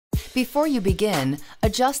Before you begin,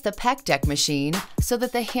 adjust the pec deck machine so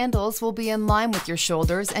that the handles will be in line with your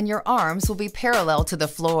shoulders and your arms will be parallel to the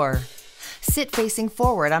floor. Sit facing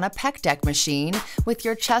forward on a pec deck machine with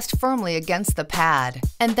your chest firmly against the pad,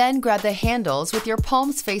 and then grab the handles with your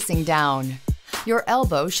palms facing down. Your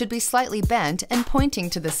elbows should be slightly bent and pointing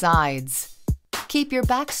to the sides. Keep your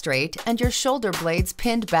back straight and your shoulder blades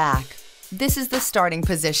pinned back. This is the starting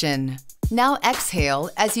position. Now exhale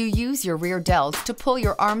as you use your rear delts to pull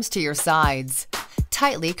your arms to your sides.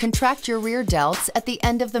 Tightly contract your rear delts at the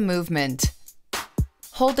end of the movement.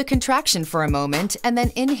 Hold the contraction for a moment and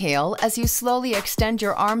then inhale as you slowly extend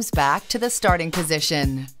your arms back to the starting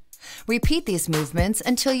position. Repeat these movements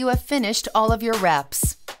until you have finished all of your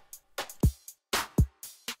reps.